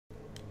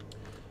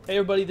Hey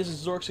everybody, this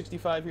is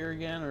Zork65 here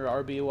again, or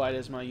RBY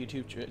as my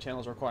YouTube channel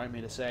is requiring me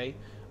to say.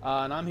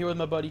 And I'm here with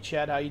my buddy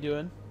Chad. How you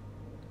doing?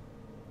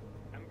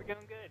 I'm doing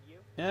good. You?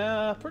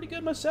 Yeah, pretty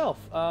good myself.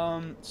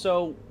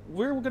 So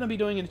we're going to be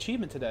doing an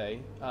achievement today.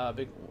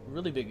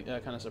 Really big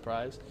kind of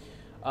surprise.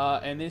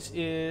 And this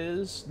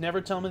is Never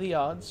Tell Me the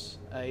Odds,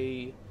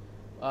 a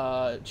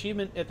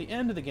achievement at the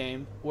end of the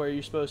game where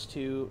you're supposed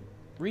to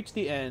reach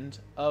the end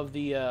of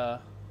the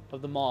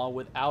mall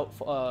without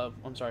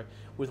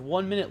with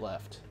 1 minute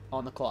left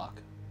on the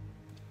clock.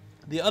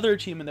 The other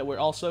achievement that we're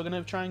also going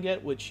to try and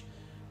get, which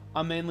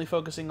I'm mainly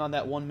focusing on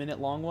that 1 minute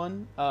long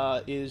one,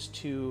 is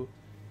to,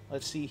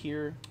 let's see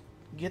here,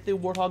 get the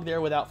warthog there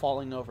without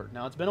falling over.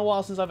 Now, it's been a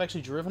while since I've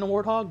actually driven a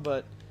warthog,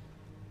 but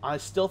I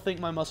still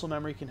think my muscle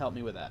memory can help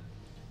me with that.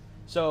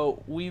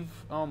 So,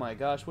 oh my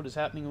gosh, what is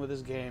happening with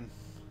this game?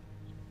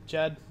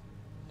 Chad?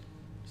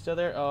 Still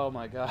there? Oh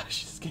my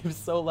gosh, this game is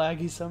so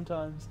laggy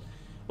sometimes.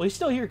 Well, he's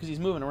still here because he's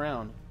moving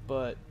around,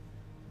 but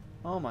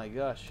oh my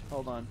gosh,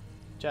 hold on.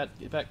 Chad,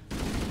 get back.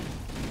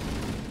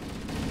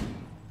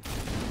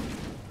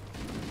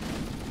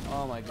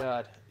 Oh my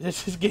god,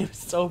 this game is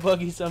so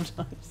buggy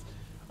sometimes.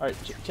 Alright,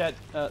 Chad,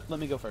 let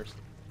me go first.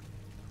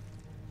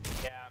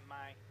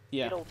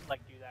 Yeah, it'll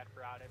like do that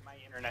for out. My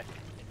internet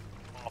is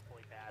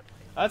awfully bad.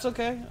 That's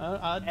okay.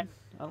 I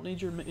don't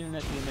need your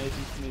internet to be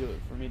amazing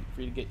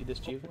for you to get you this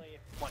achievement. Hopefully,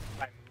 once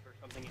I move or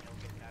something, it'll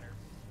get better.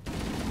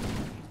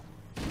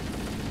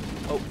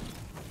 Oh,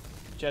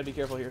 Chad, be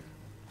careful here.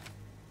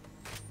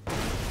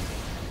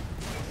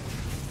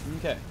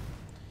 Okay.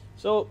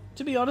 So,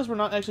 to be honest, we're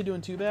not actually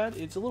doing too bad.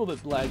 It's a little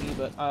bit laggy,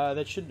 but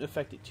that shouldn't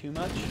affect it too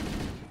much.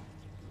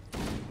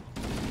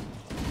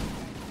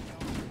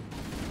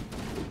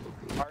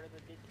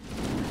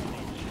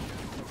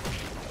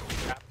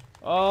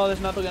 Oh, that's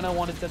not the gun I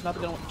wanted. That's not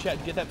the gun I wanted.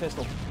 Chad, get that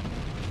pistol.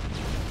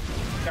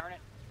 Darn it.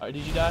 Alright,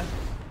 did you die?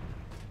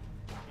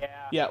 Yeah.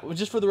 Yeah, well,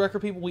 just for the record,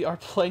 people, we are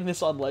playing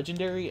this on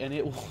Legendary, and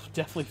it will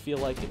definitely feel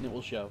like it, and it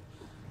will show.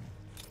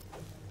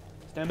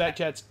 Stand back,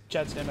 Chad.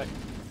 Chad, stand back.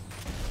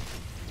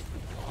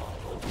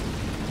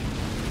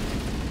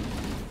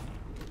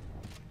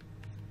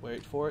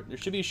 Wait for it. There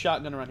should be a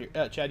shotgun around here.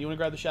 Chad, you want to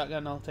grab the shotgun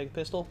and I'll take a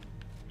pistol?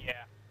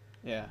 Yeah.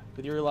 Yeah.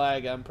 With your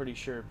lag, I'm pretty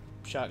sure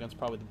shotgun's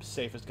probably the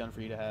safest gun for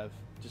you to have.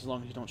 Just as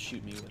long as you don't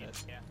shoot me with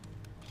it. Yeah.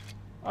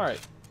 Alright.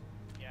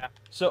 Yeah.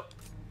 So,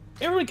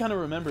 everyone kind of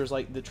remembers,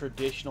 like, the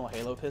traditional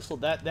Halo pistol.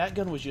 That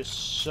gun was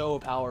just so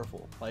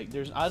powerful. Like,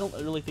 I don't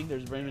really think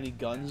there's very many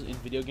guns in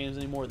video games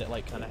anymore that,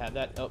 like, kind of have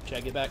that. Oh,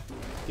 Chad, get back.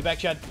 Get back,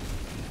 Chad.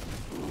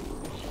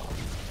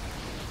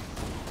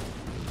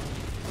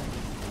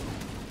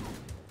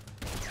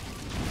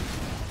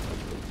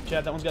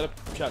 Chad, that one's got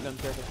a shotgun.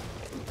 Careful.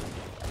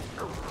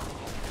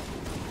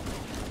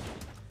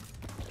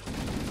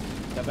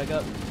 Got back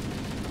up.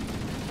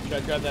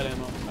 Chad, grab that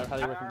ammo. I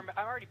highly recommend.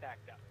 I'm already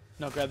backed up.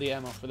 No, grab the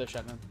ammo for the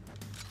shotgun.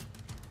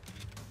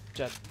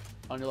 Chad,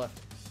 on your left.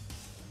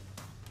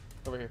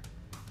 Over here.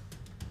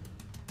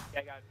 Yeah,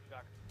 I got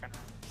shotgun.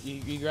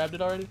 You grabbed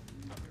it already?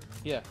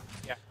 Yeah.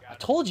 Yeah, I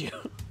told you.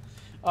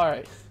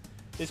 Alright.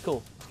 It's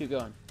cool. Let's keep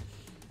going.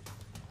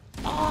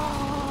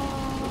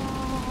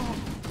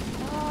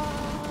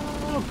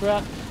 Oh,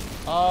 crap.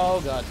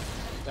 Oh, God.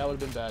 That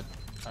would have been bad.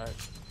 Alright.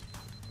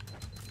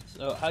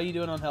 So, how you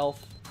doing on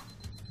health?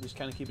 Just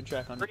kind of keeping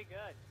track on it. Pretty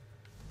good.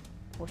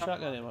 More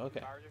shotgun ammo,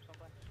 okay. Stars or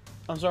something?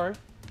 I'm sorry?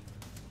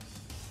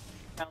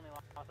 I only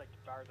lost like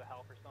stars of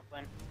health or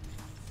something.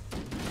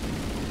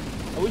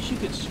 I wish you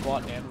could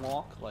squat and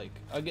walk. Like,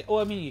 well,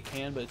 I mean, you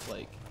can, but it's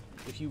like,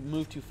 if you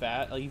move too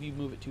fast, like if you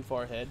move it too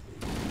far ahead.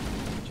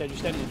 Chad, you're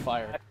standing in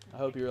fire. I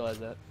hope you realize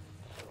that.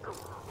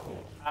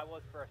 I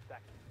was for a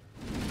second.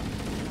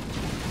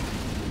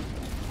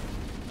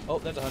 Oh,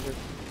 that's 100.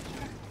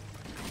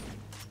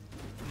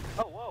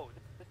 Oh, whoa.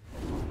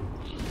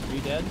 Are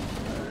you dead?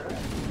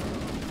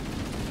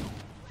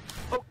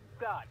 Oh,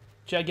 God.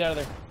 Chad, get out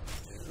of there.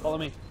 Follow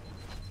me.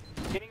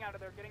 Getting out of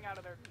there, getting out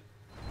of there.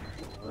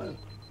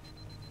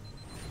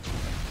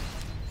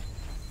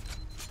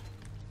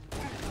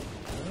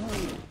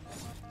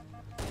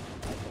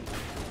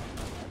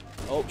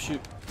 Oh,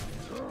 shoot.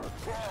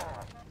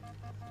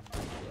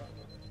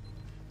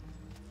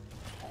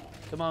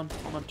 Come on,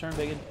 turn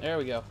bacon. There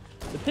we go.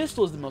 The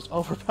pistol is the most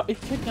overpowered. It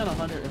took down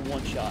 100 in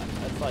one shot.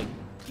 That's like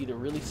either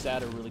really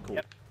sad or really cool.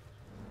 Yep.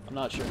 I'm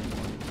not sure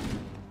anymore.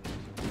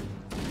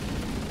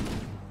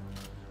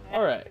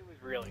 All right. It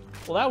was really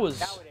Well,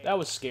 that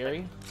was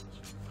scary.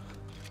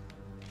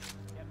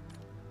 Yep.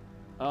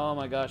 Oh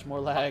my gosh, more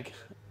lag.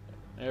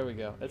 There we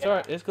go. It's Yeah,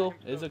 alright. It's cool.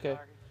 I'm so It's okay.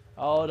 sorry.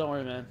 Oh, don't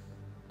worry, man.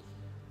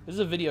 This is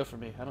a video for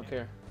me. I don't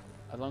care.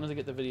 As long as I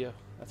get the video,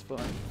 that's fine.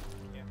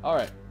 Yeah. All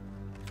right.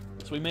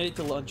 So we made it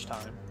to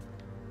lunchtime.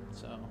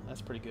 So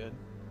that's pretty good.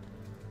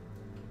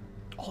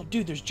 Oh,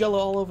 dude, there's Jello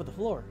all over the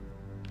floor.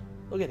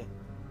 Look at it.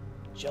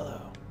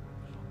 Jello.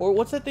 Or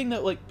what's that thing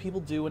that like people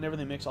do whenever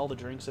they mix all the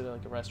drinks at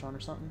like a restaurant or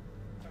something?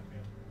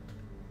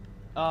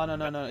 Oh,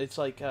 no. It's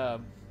like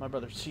my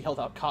brother yelled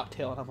out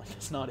cocktail, and I'm like,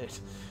 that's not it.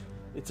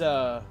 It's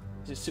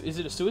Is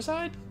it a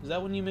suicide? Is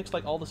that when you mix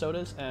like all the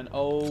sodas? And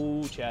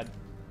oh, Chad.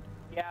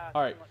 Yeah.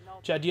 All right, No,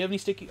 Chad. Do you have any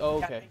sticky? Oh,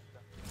 yeah, I okay. think so.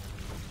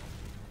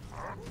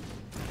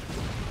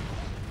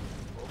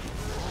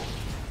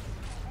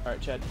 All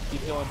right, Chad.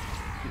 Keep going.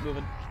 Keep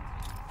moving.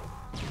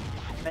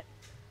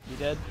 You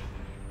dead?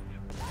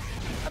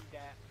 I'm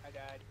dead. I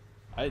died.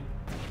 I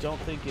don't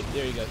think it.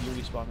 There you go. You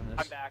respawn in this.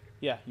 I'm back.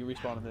 Yeah, you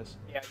respawn in this.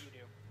 Yeah, you do.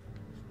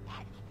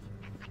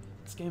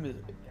 This game is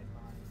Dead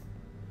body.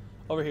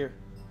 over here.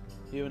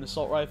 You have an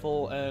assault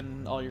rifle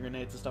and all your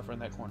grenades and stuff are in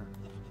that corner.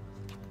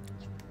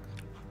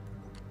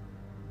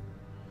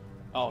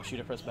 Oh shoot!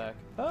 I pressed back.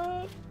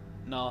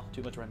 No,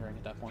 too much rendering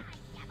at that point.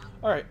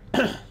 All right,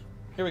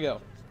 here we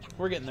go.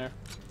 We're getting there.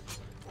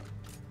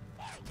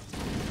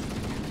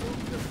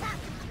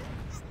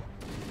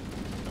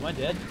 Am I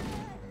dead?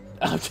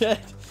 I'm dead.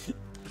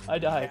 I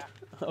died.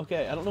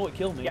 Okay, I don't know what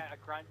killed me. Yeah, a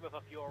grunt with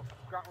a fuel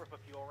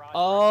rod.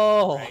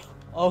 Oh, Right.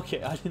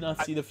 okay. I did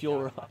not see the fuel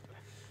Yeah. rod.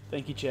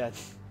 Thank you, Chad.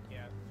 Yeah.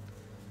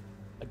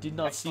 I did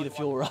not see the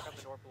fuel rod.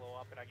 The door blew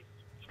up, and I just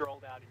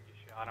strolled out and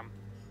just shot him.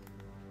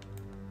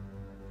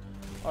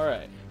 All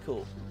right,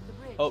 cool. The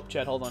bridge. Oh,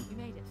 Chad, hold on. You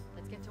made it.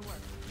 Let's get to work.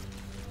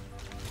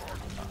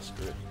 Oh,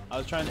 screw it.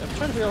 I'm trying to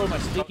figure out where my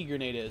sticky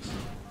grenade is.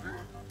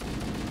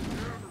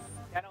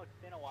 I know it's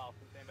been a while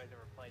since anybody's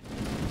ever played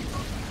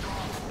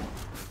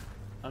this.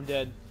 I'm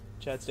dead.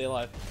 Chad, stay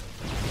alive.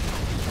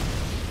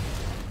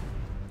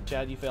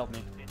 Chad, you failed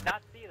me. Did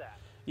not see that.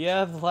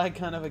 Yeah, the lag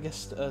kind of, I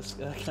guess,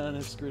 kind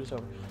of screwed us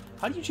over.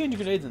 How do you change your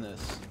grenades in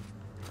this?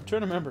 I'm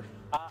trying to remember.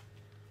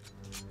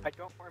 I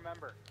don't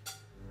remember.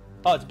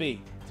 Oh, it's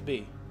B. It's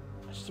B.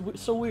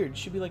 It's so weird. It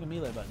should be like a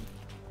melee button.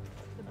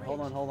 The bridge. Hold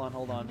on, hold on,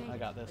 hold on. You made I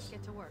got it. Let's this.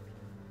 get to work.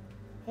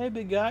 Hey,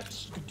 big guy.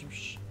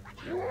 Skadoosh.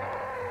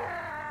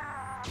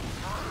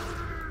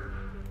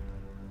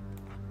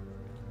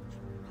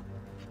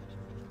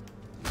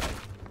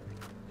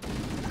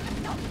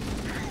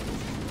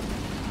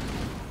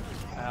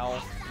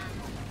 Ow.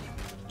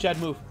 Chad,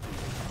 move.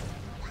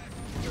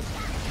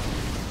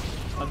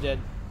 I'm dead.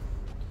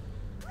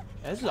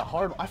 Yeah, this is a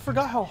hard one. I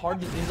forgot how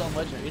hard this is on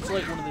Legendary. It's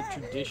like one of the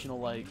traditional,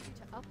 like...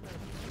 To upload.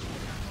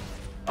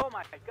 Oh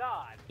my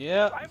god.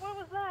 Yeah. What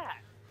was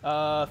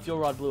that? Fuel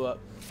rod blew up.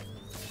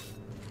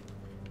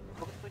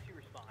 Hopefully you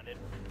responded.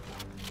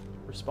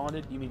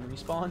 Responded? You mean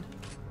respawned?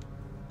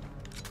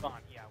 Spawn,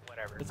 yeah,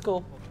 whatever. It's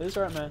cool. It's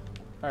alright, man.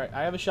 Alright,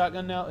 I have a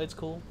shotgun now. It's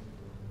cool.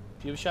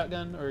 Do you have a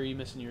shotgun, or are you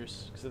missing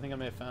yours? Because I think I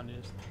may have found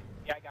yours.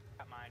 Yeah, I got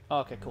mine. Oh,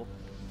 okay, cool.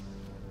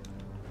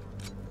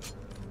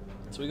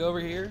 So we go over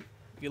here,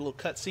 get a little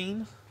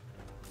cutscene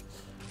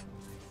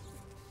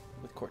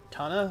with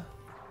Cortana.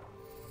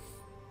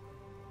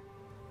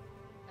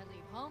 I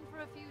leave home for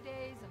a few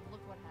days and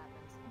look what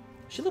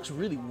happens. She looks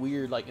really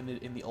weird, like in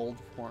the old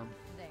form,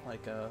 There.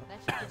 like That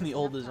should give in the us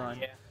old enough time.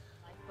 design.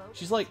 Yeah. Lifeboat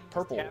She's like seems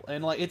purple, Yeah.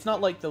 and like it's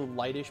not like the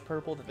lightish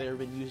purple that they've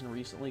been using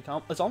recently.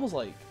 It's almost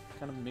like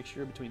kind of a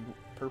mixture between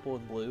purple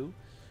and blue,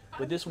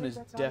 but this one is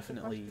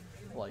definitely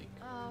like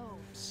Oh.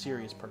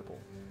 serious purple.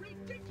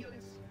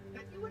 Ridiculous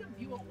that you and a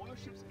viewer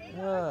worships AI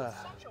Ah. with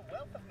such a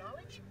wealth of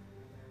knowledge.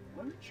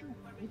 Weren't you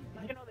worried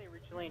about You know they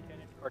originally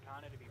intended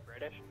Cortana to be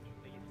British.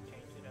 They just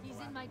changed it at He's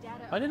the in last. my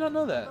data. I did not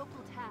know that. Local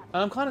tab.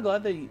 I'm kind of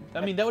glad they.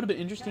 I mean, that would have been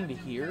interesting to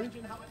hear,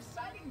 Imagine how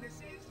exciting this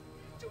is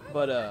to have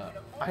but a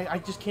I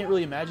just can't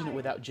really imagine it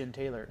without Jen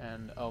Taylor.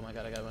 And oh my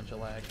god, I got a bunch of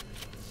lag.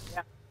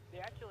 Yeah, they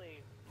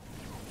actually.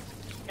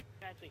 You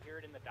can actually hear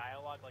it in the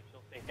dialogue, like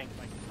she'll say things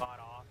like "spot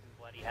off" and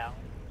 "bloody hell"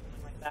 and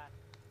something like that.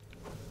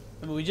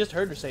 I mean, we just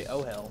heard her say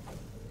 "oh hell."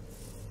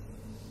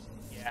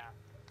 Yeah.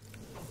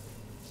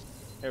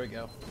 There we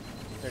go.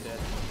 They're dead.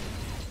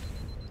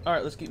 All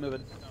right, let's keep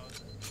moving.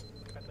 So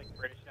that's like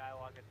British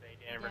dialogue that they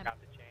never Yeah. got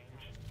to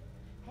change.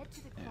 Head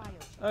to the Yeah. cryo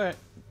chamber. All right.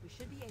 We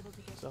should be able to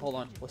get So hold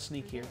on, contagion let's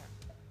sneak through here.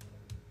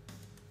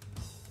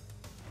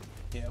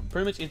 there. Yeah,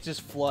 pretty much it's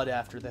just flood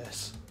after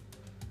this.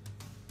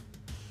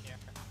 Yeah.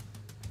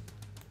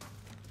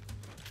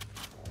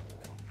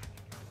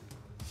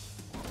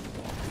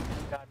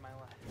 God, my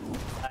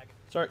lag.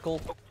 It's all right,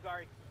 Cole. Oh,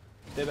 sorry.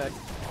 Stay back.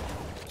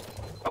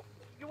 Oh,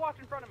 you walked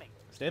in front of me.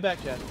 Stay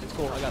back, Chad. It's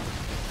cool. I got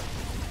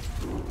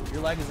this.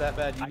 Your lag is that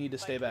bad. You I need to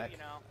can stay fight you, back. you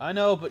know. I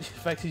know, but the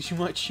fact is you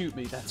might shoot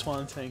me. That's why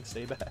I'm saying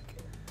stay back.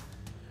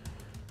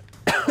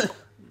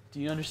 Do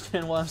you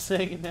understand why I'm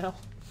saying it now?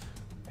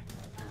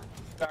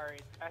 Sorry,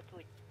 it's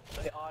actually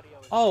the audio.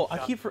 Is Oh,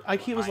 picked up I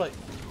keep was like,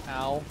 behind.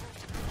 ow.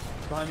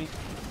 Behind me.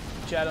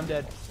 Chad, I'm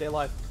dead. Stay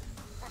alive.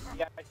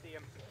 Yeah, I see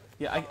him.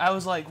 Yeah, I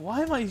was like,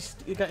 why am I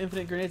got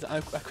infinite grenades? I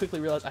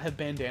quickly realized I have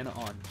bandana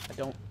on. I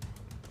don't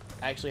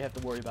actually have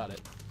to worry about it.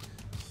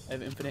 I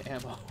have infinite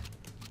ammo.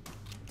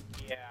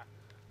 Yeah.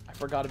 I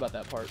forgot about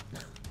that part.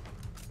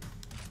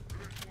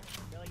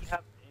 Really, you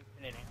have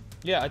infinite ammo.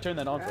 Yeah, I turned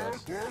that on for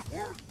us.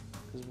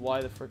 Because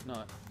why the frick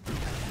not?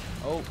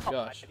 Oh, Oh,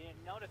 gosh. I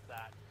didn't notice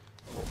that.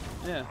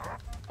 Yeah.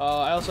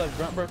 I also have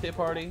Grunt birthday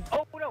party.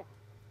 Oh no!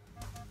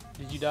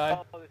 Did you die?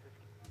 Oh, this is.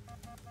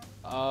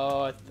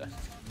 Oh,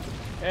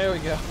 there we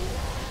go.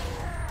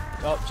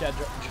 Oh,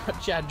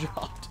 Chad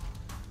dropped.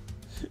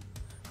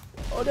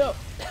 Oh no!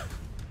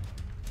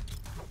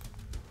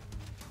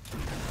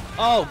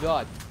 Oh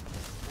god.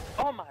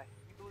 Oh my!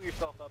 You blew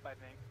yourself up, I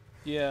think.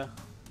 Yeah.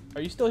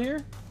 Are you still here?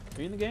 Are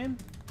you in the game?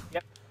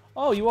 Yep.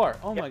 Oh, you are.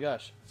 Oh Yep. my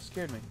gosh.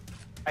 Scared me.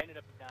 I ended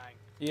up dying.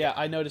 Yeah,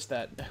 I noticed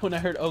that. When I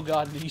heard "oh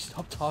god" and you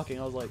stopped talking,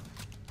 I was like,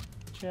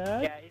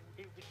 Chad? Yeah,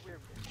 it was weird.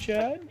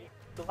 Chad?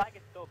 The lag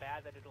is so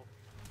bad that it'll,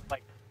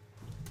 like,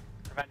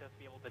 prevent us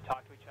being able to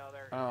talk to each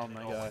other. Oh and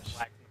my it'll, gosh.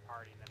 Lag from the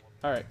party, and then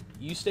we'll... Alright,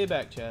 you stay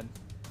back, Chad.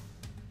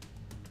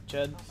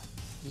 Chad,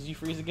 did you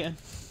freeze again?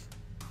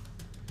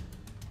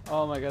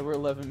 Oh my god, we're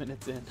 11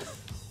 minutes in.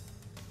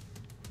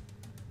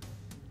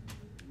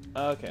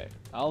 Okay,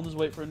 I'll just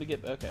wait for him to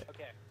get... Okay,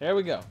 Okay. there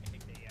we go.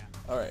 Yeah.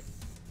 Alright,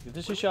 give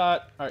this a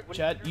shot. Alright,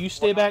 Chad, you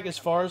stay back as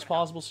far as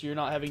possible so you're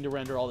not having to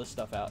render all this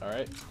stuff out,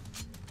 alright?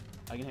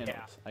 I can handle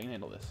this. I can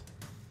handle this.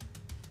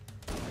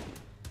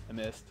 I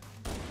missed.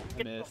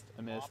 I missed.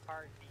 I missed.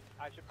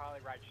 I should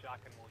probably ride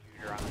shotgun while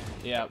you're on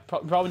it. Yeah,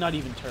 probably not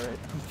even turret.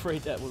 I'm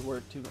afraid that would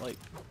work too, like...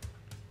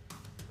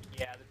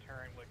 Yeah, the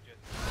turn would just...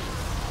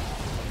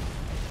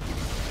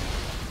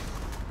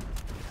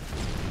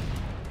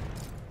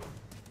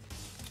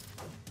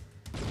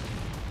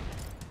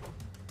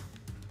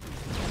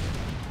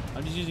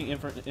 I'm just using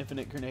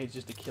infinite grenades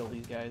just to kill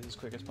these guys as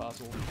quick as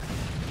possible.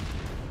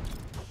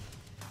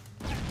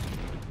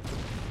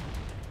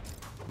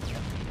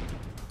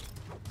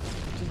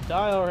 Just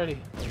die already.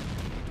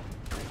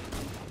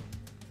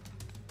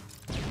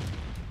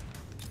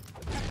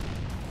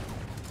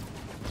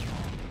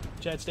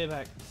 Chad, stay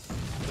back.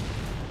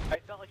 I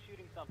felt like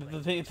shooting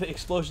something. The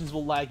explosions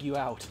will lag you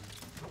out.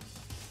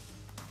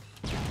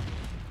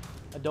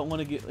 I don't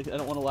want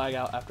to lag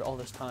out after all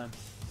this time.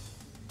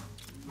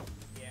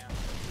 Yeah.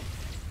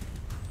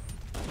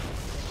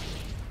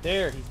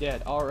 There, he's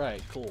dead. All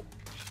right, cool.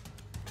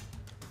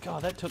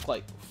 God, that took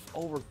like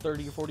over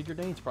 30 or 40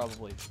 grenades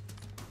probably.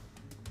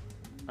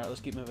 All right, let's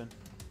keep moving.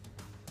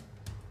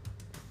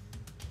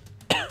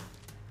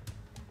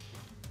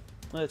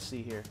 Let's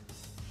see here.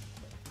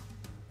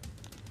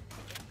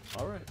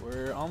 All right,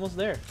 we're almost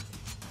there.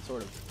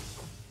 Sort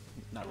of.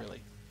 Not really.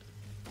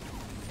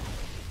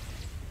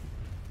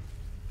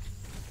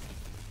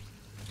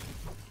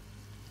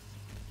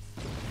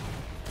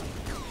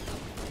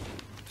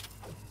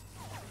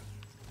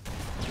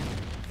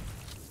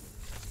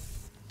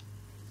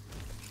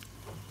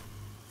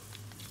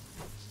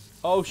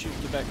 Oh shoot,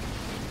 get back.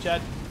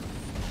 Chad.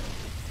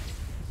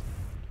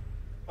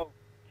 Okay.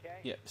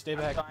 Yeah, stay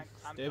back.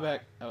 I'm Stay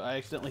back. Oh, I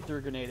accidentally threw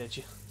a grenade at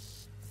you.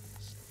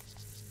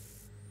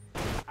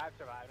 I've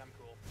survived. I'm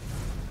cool.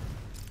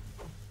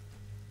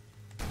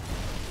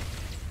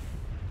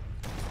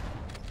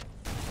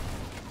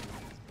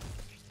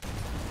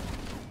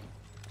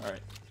 All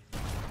right.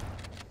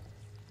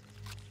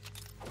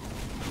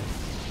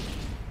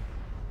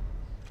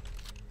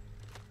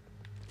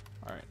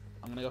 All right.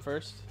 I'm gonna go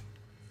first.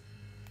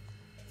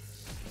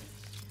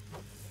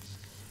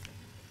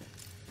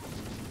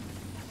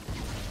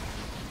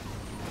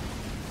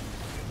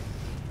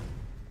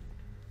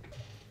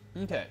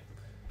 Okay.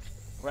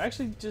 We're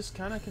actually just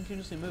kind of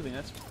continuously moving.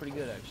 That's pretty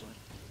good, actually.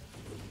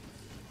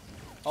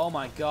 Oh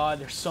my god,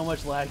 there's so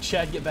much lag.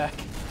 Chad, get back.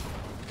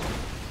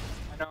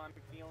 I know, I'm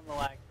feeling the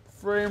lag.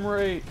 Frame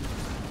rate.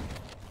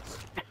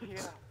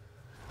 Yeah.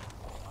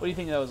 What do you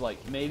think that was like?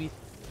 Maybe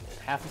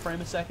half a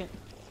frame a second?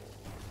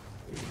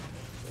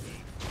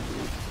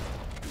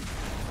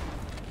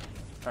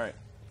 Alright.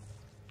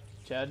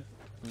 Chad,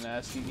 I'm going to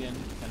ask you again.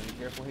 Kind of be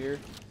careful here.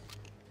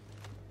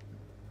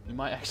 You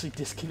might actually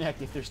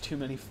disconnect if there's too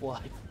many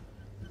fly.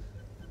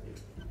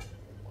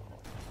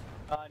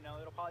 No,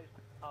 it'll probably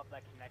pop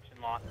that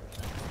connection loss.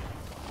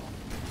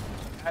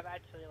 I've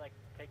actually, like,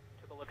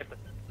 took a look at the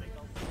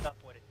signal stuff,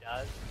 what it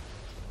does.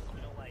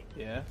 It'll, like,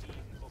 Yeah. be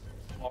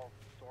all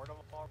sort of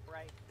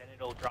alright, then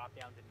it'll drop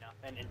down to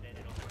nothing, and then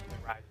it'll quickly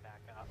rise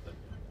back up.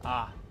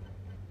 Ah.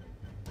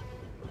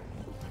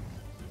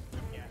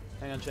 Yeah.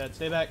 Hang on, Chad.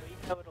 Stay back. So even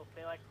though it'll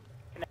say, like,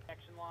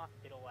 connection loss,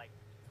 it'll, like,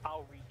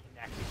 I'll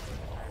reconnect.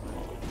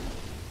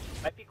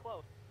 Might be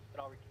close,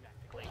 but I'll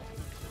reconnect it later.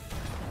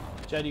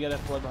 Chad, you got that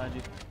flood behind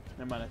you.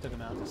 Never mind, I took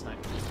him out. It's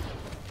sniper.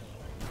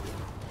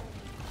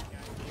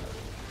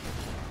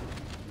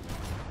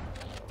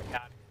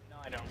 Got it. No,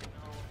 I don't.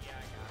 No, yeah,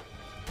 I got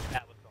it.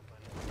 That was something.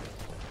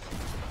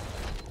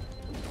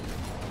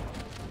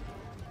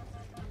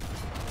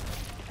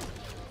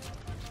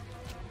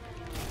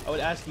 I would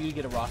ask you to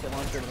get a rocket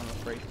launcher, but I'm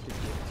afraid to do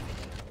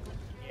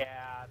it. Yeah,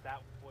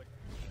 that would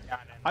be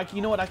kind of...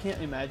 You know what? I can't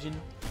imagine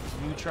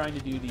you trying to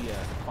do the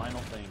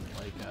final thing,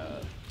 like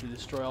to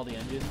destroy all the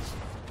engines.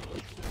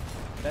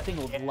 That thing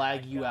will Yeah,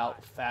 lag you God.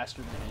 out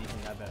faster than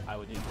anything I bet I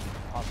would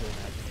possibly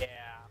imagine. Yeah.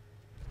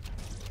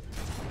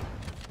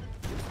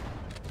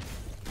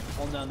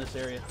 Hold down this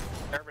area.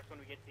 Nervous when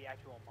we get to the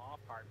actual mob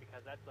part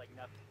because that's like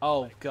nothing.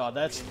 Oh but god,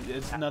 it's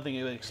explosions. nothing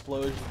but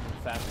explosions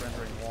and fast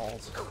rendering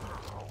walls.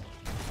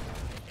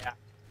 Yeah.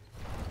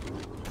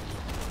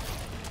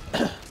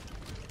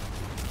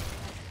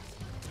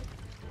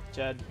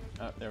 Chad,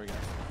 oh, there we go.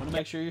 Want to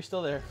make sure you're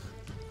still there.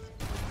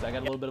 'Cause I got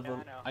a little bit of Yeah, a, I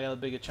know. I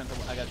got a chunk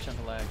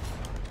of lag.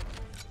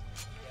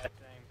 Yeah,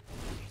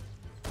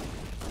 same.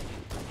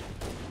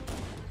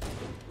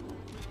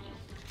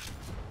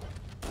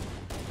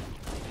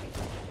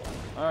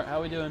 Alright,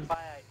 how we doing? This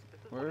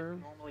is what We're...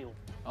 it's normally.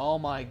 Oh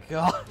my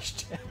gosh,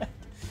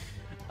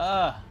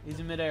 Chad. He's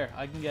in midair.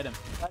 I can get him.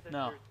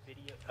 No.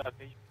 A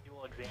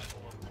visual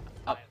example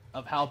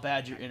Of how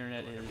bad your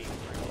internet is.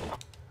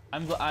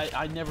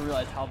 I never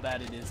realized how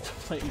bad it is to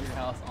play at your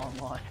house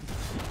online.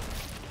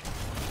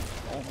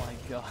 Oh my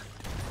god.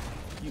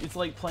 It's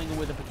like playing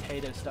with a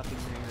potato stuck in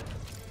your ear.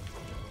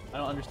 I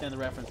don't understand the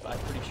reference, but I'm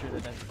pretty sure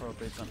that that's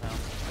appropriate somehow.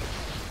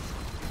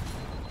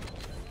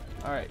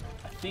 Alright,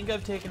 I think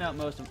I've taken out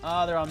most of them.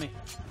 Ah, they're on me.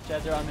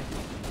 Chad, they're on me.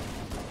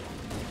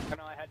 I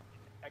know I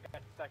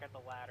got stuck at the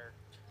ladder.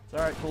 It's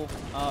alright, cool.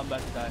 I'm about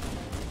to die.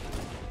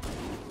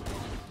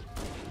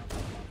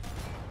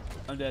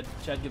 I'm dead.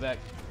 Chad, get back.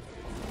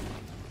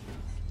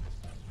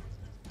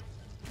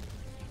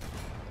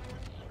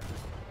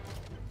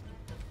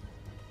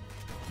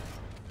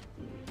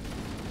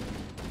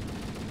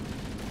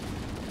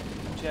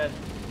 Chad,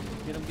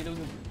 get him, get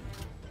him.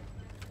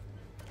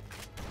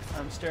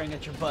 I'm staring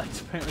at your butt,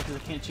 apparently, because I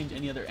can't change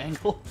any other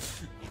angle.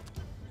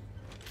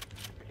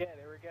 Okay,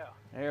 there we go.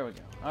 There we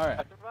go. Alright.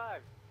 I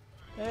survived.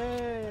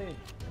 Hey!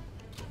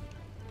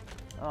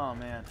 Oh,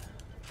 man.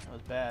 That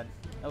was bad.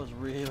 That was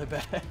really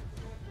bad.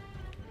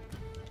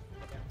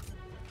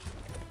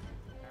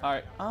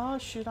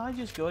 Alright. Should I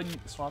just go ahead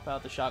and swap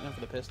out the shotgun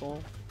for the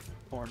pistol?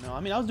 Or no?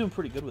 I mean, I was doing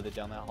pretty good with it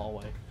down that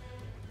hallway.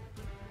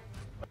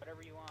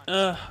 Whatever you want.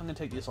 I'm gonna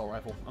take the assault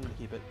rifle. I'm gonna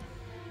keep it.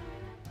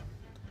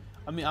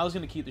 I mean, I was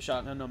gonna keep the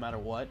shotgun no matter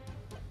what.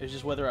 It's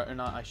just whether or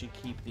not I should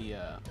keep the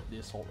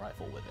assault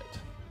rifle with it.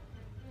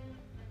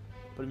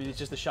 But I mean, it's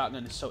just the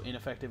shotgun is so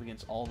ineffective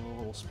against all the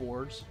little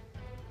spores.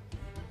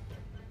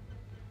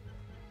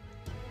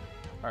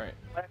 Alright.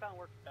 What I found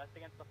works best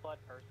against the flood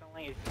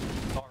personally is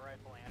assault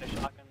rifle and a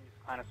shotgun. You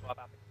just kind of swap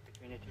out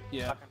between the two.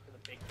 Yeah. Shotgun for the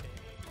big fish.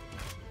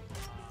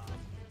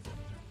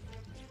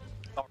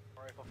 Assault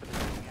rifle for the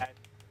big guys.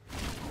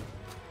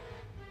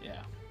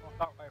 Yeah. Well,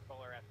 assault rifle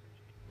or SMG.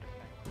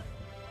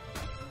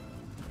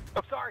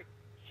 Oh, sorry.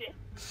 Shit.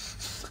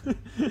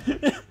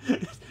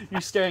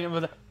 You're staring at me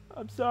with a,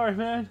 I'm sorry,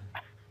 man.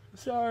 I'm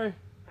sorry.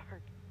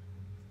 Sorry.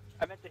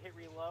 I meant to hit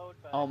reload,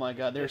 but Oh my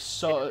god, there's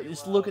so...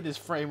 Just look at this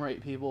frame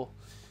rate, people.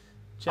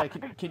 Chad,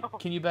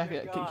 can you back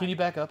up? Can you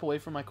back up away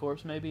from my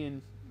corpse maybe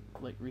and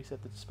like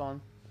reset the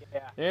spawn?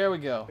 Yeah. There we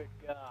go. Good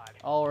God.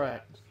 All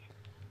right.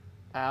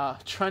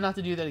 Try not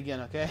to do that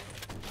again, okay?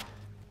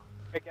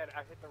 Again,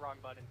 I hit the wrong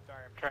button.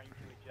 Sorry, I'm trying to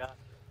adjust.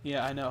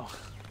 Yeah, I know.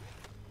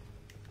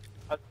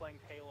 I was playing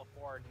Halo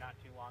 4 not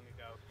too long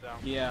ago, so.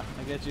 Yeah,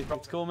 I get you.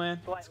 It's cool,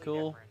 man. It's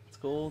cool. Different. It's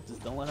cool.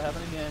 Just don't let it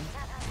happen again.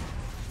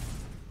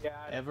 Yeah.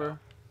 Ever.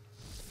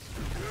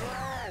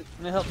 I'm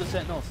gonna help the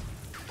sentinels.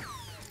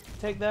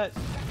 Take that,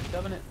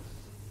 Covenant.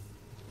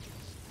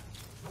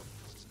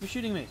 You're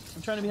shooting me.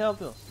 I'm trying to be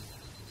helpful.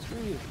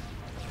 Screw you.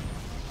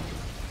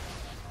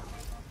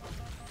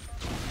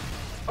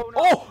 Oh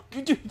no! Oh!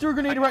 You threw a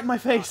grenade right in my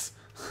face.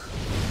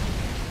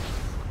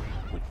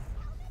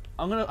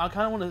 I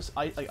kind of want to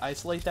like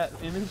isolate that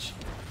image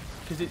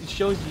because it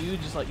shows you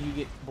just like you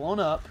get blown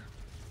up,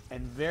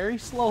 and very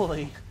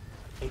slowly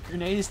a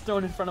grenade is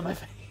thrown in front of my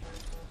face.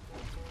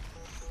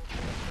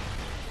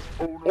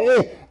 Oh no!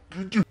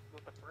 With the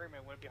frame,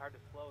 it wouldn't be hard to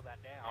slow that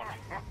down.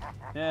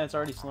 Yeah, it's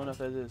already slow enough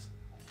as is.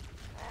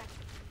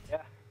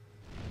 Yeah.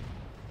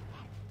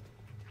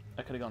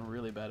 That could have gone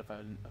really bad if I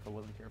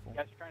wasn't careful.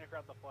 Yeah, I was trying to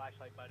grab the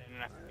flashlight button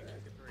and I think I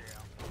could through you.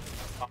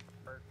 Off the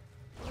perk.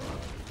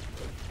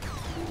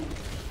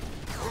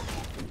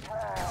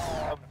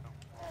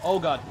 Oh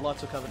god,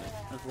 lots of Covenant.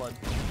 There's blood.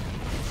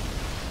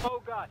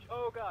 Oh gosh,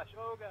 oh gosh,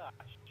 oh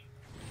gosh.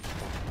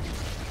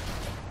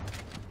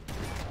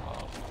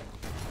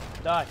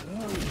 Die.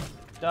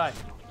 Die.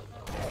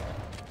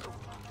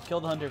 Kill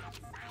the hunter.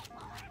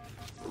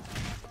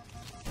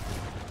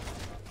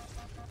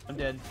 I'm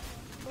dead.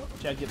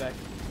 Chad, get back.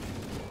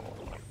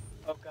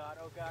 Oh god,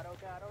 oh god, oh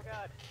god, oh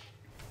god.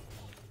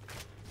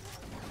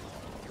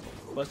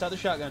 Bust out the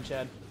shotgun,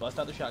 Chad. Bust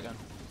out the shotgun.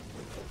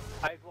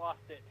 I've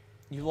lost it.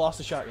 You lost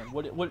the shotgun.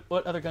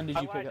 What other gun did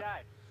you I pick up?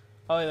 died.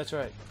 Oh, yeah, that's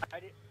right. I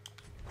did.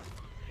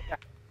 Yeah,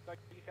 so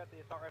you got the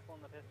assault rifle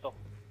and the pistol.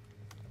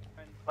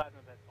 And plasma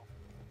pistol.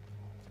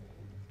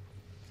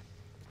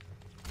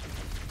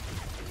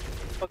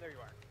 Oh, there you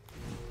are.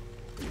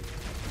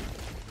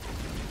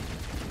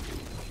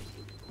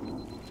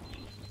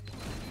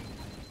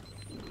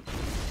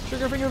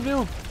 Trigger finger of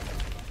doom.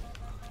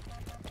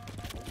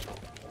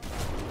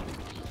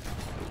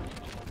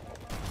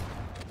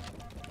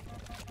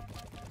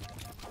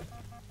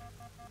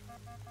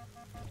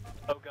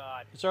 Oh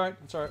god. It's alright.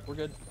 It's alright. We're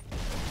good.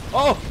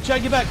 Oh!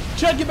 Chad, get back!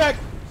 Chad, get back!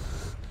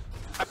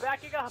 I'm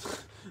backing up!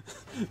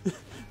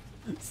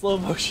 Slow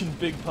motion,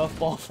 big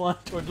puffball flying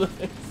toward the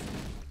face.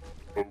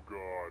 Oh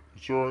god.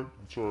 It's alright.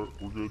 It's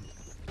alright. We're good.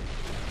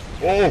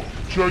 Oh!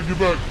 Chad, get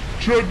back!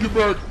 Chad, get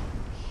back!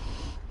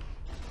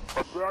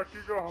 I'm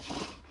backing up!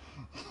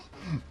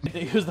 I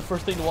think it was the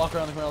first thing to walk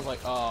around the corner. I was like,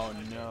 oh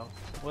no.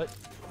 What?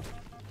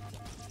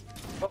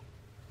 Oh.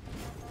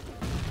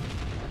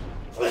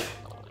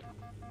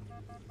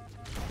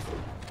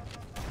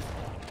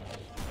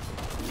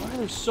 Why are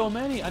there's so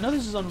many. I know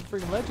this is on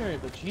freaking legendary,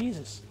 but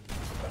Jesus.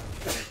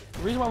 The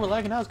reason why we're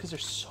lagging out is because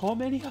there's so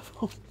many of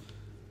them.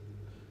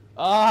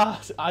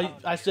 Ah,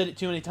 I said it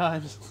too many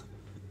times.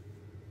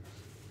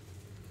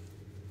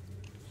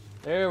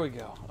 There we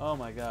go. Oh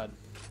my God.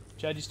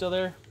 Chad, you still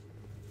there?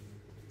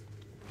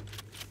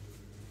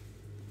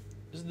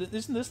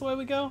 Isn't this the way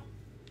we go?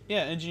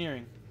 Yeah,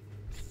 engineering.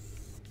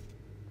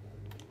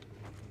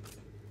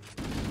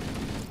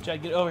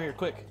 Chad, get over here,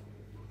 quick.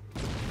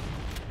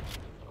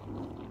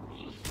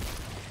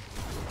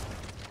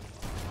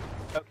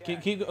 Okay.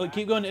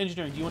 Keep going to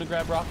engineering. Do you want to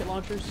grab rocket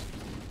launchers?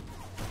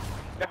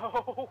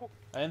 No.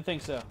 I didn't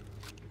think so.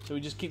 So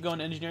we just keep going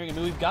to engineering. I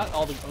mean, we got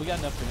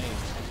enough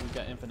grenades. We've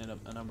got infinite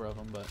a number of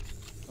them, but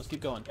let's keep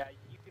going. Yeah,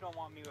 you don't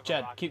want me with Chad,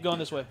 a rocket keep going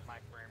this way. my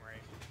frame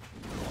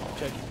rate.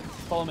 Chad,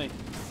 follow me.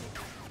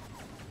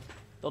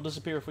 They'll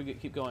disappear if we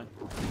keep going.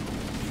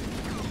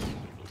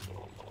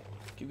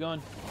 Keep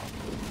going.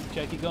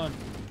 Chad, keep going.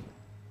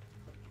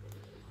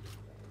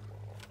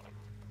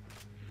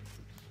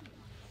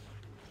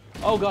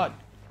 Oh God.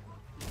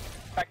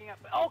 Backing up.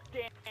 Oh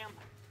damn.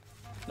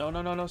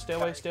 No. Stay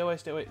away.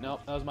 No,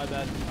 that was my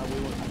bad. I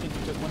think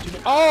we took one too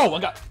many. Oh, I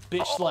got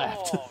bitch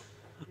slapped. Oh,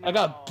 I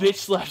got bitch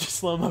slapped in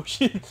slow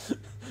motion.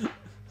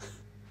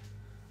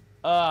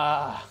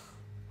 Ah.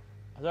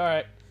 It's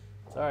alright.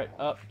 It's alright.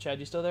 Oh, Chad,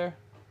 you still there?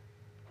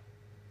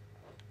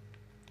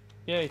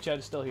 Yay, Chad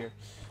is still here.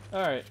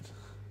 Alright.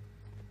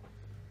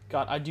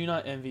 God, I do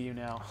not envy you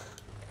now.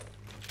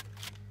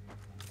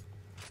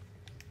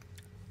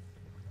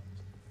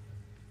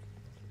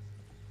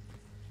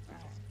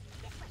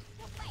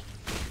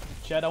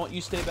 Chad, I want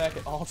you to stay back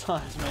at all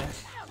times, man.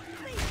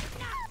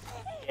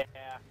 Yeah,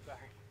 sorry.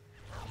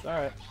 It's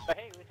alright. But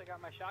hey, at least I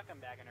got my shotgun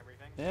back and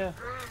everything. Yeah.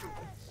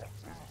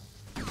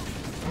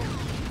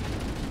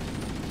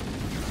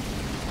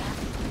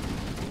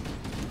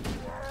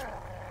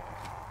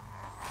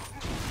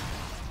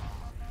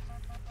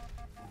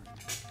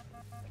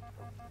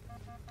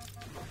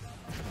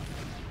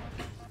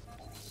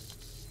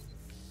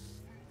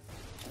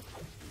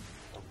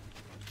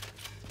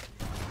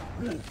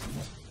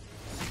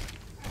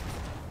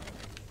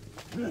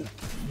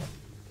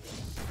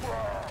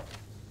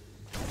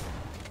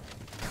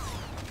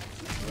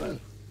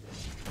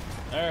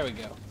 There we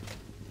go.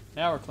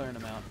 Now we're clearing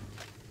them out.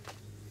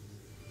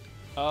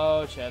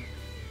 Oh, Chad.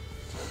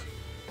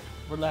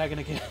 We're lagging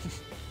again.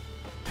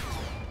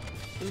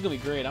 This is gonna be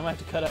great. I'm gonna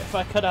have to cut out. If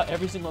I cut out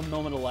every single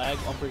moment of lag,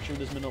 I'm pretty sure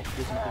this video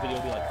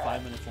will be like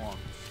 5 minutes long.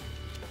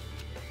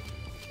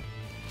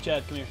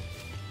 Chad, come here.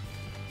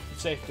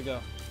 It's safe to go.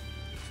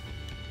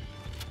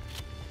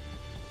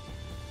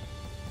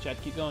 Chad,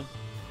 keep going.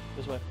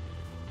 This way.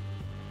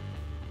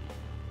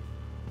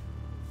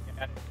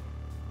 Yeah.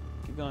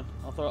 Keep going.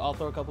 I'll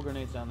throw a couple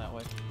grenades down that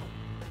way.